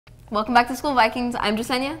Welcome back to School Vikings. I'm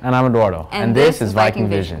Jasenia. And I'm Eduardo. And this is Viking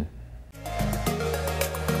Vision.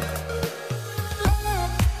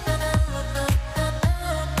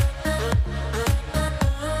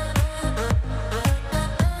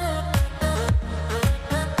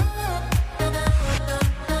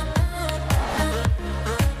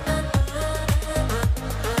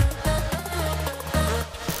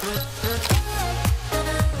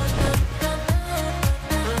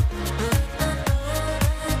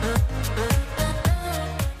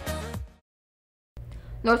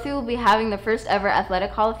 Northview will be having the first ever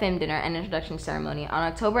Athletic Hall of Fame dinner and introduction ceremony on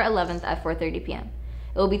October 11th at 4:30 p.m.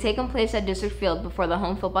 It will be taking place at District Field before the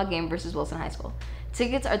home football game versus Wilson High School.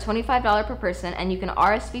 Tickets are $25 per person, and you can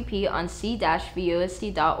RSVP on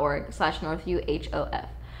c-vusd.org/NorthviewHOF.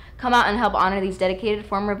 Come out and help honor these dedicated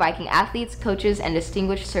former Viking athletes, coaches, and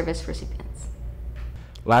distinguished service recipients.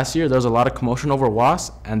 Last year, there was a lot of commotion over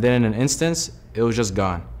WASC, and then in an instance, it was just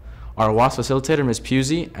gone. Our WASC facilitator, Ms.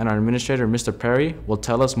 Pusey, and our administrator, Mr. Perry, will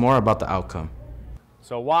tell us more about the outcome.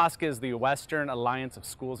 So WASC is the Western Alliance of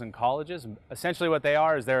Schools and Colleges. Essentially what they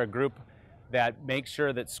are is they're a group that makes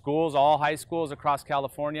sure that schools, all high schools across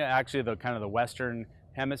California, actually the kind of the Western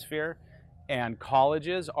Hemisphere, and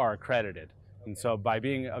colleges are accredited. And so by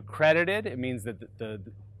being accredited, it means that the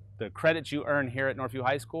credits you earn here at Northview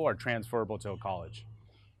High School are transferable to a college.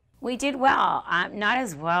 We did well, not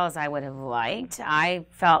as well as I would have liked. I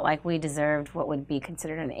felt like we deserved what would be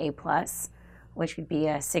considered an A+, which would be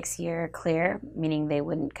a 6-year clear, meaning they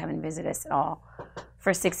wouldn't come and visit us at all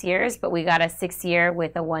for 6 years, but we got a 6th year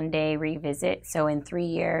with a 1-day revisit. So in 3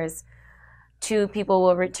 years, 2 people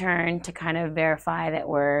will return to kind of verify that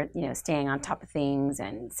we're, staying on top of things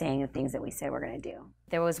and saying the things that we said we're going to do.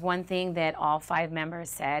 There was one thing that all 5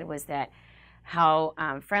 members said was that how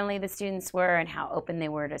friendly the students were and how open they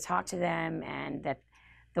were to talk to them, and that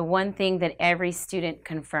the one thing that every student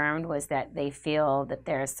confirmed was that they feel that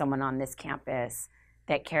there's someone on this campus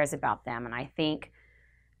that cares about them. And I think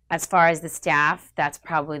as far as the staff, that's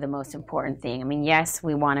probably the most important thing. I mean, yes,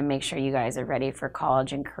 we want to make sure you guys are ready for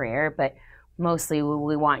college and career, but mostly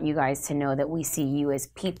we want you guys to know that we see you as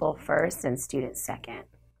people first and students second.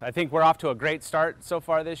 I think we're off to a great start so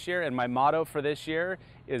far this year, and my motto for this year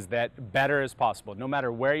is that better is possible. No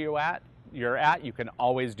matter where you're at, you can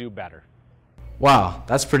always do better. Wow,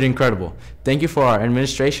 that's pretty incredible. Thank you for our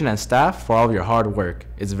administration and staff for all of your hard work.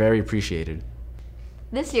 It's very appreciated.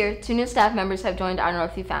 This year, 2 new staff members have joined our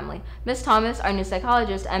Northview family. Ms. Thomas, our new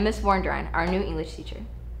psychologist, and Ms. Warndrein, our new English teacher.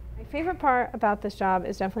 My favorite part about this job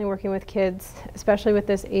is definitely working with kids, especially with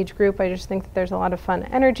this age group. I just think that there's a lot of fun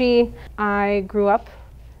energy. I grew up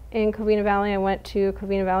in Covina Valley. I went to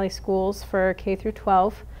Covina Valley schools for K through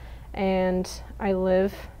 12, and I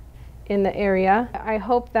live in the area. I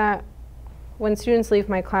hope that when students leave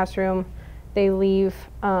my classroom, they leave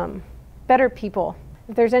better people.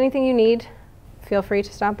 If there's anything you need, feel free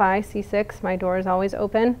to stop by C6. My door is always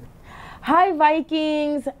open. Hi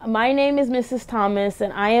Vikings, my name is Mrs. Thomas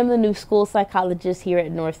and I am the new school psychologist here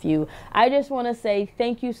at Northview. I just want to say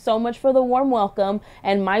thank you so much for the warm welcome,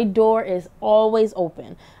 and my door is always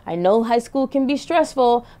open. I know high school can be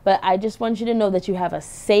stressful, but I just want you to know that you have a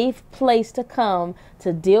safe place to come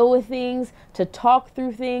to deal with things, to talk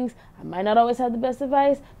through things. I might not always have the best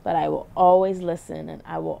advice, but I will always listen and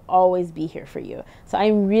I will always be here for you. So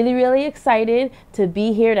I'm really, really excited to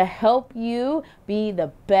be here to help you be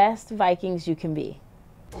the best Vikings you can be.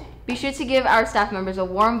 Be sure to give our staff members a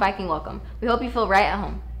warm Viking welcome. We hope you feel right at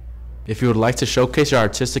home. If you would like to showcase your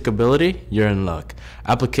artistic ability, you're in luck.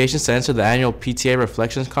 Applications to enter the annual PTA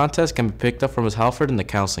Reflections Contest can be picked up from Ms. Halford in the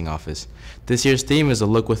counseling office. This year's theme is A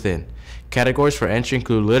Look Within. Categories for entry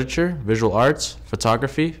include literature, visual arts,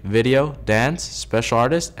 photography, video, dance, special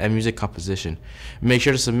artists, and music composition. Make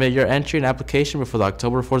sure to submit your entry and application before the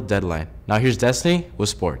October 4th deadline. Now here's Destiny with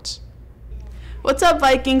sports. What's up,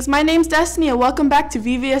 Vikings? My name's Destiny and welcome back to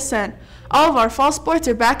VVSN. All of our fall sports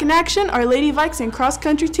are back in action. Our Lady Vikes and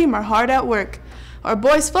cross-country team are hard at work. Our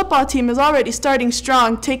boys football team is already starting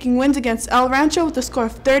strong, taking wins against El Rancho with a score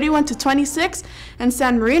of 31-26 and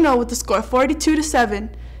San Marino with a score of 42-7.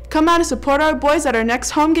 Come out and support our boys at our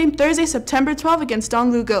next home game Thursday, September 12 against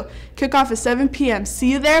Don Lugo. Kickoff at 7 p.m.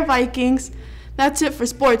 See you there, Vikings. That's it for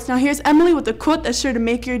sports. Now here's Emily with a quote that's sure to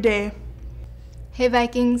make your day. Hey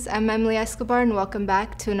Vikings, I'm Emily Escobar and welcome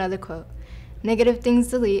back to another quote. Negative things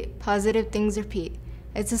delete, positive things repeat.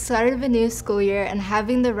 It's the start of a new school year and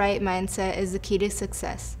having the right mindset is the key to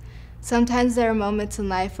success. Sometimes there are moments in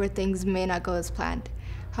life where things may not go as planned.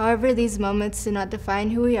 However, these moments do not define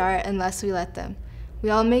who we are unless we let them. We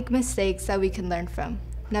all make mistakes that we can learn from.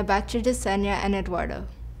 Now back to Jasenia and Eduardo.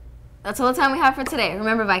 That's all the time we have for today.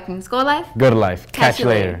 Remember, Vikings, go life. Go to life. Catch you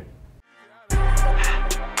later.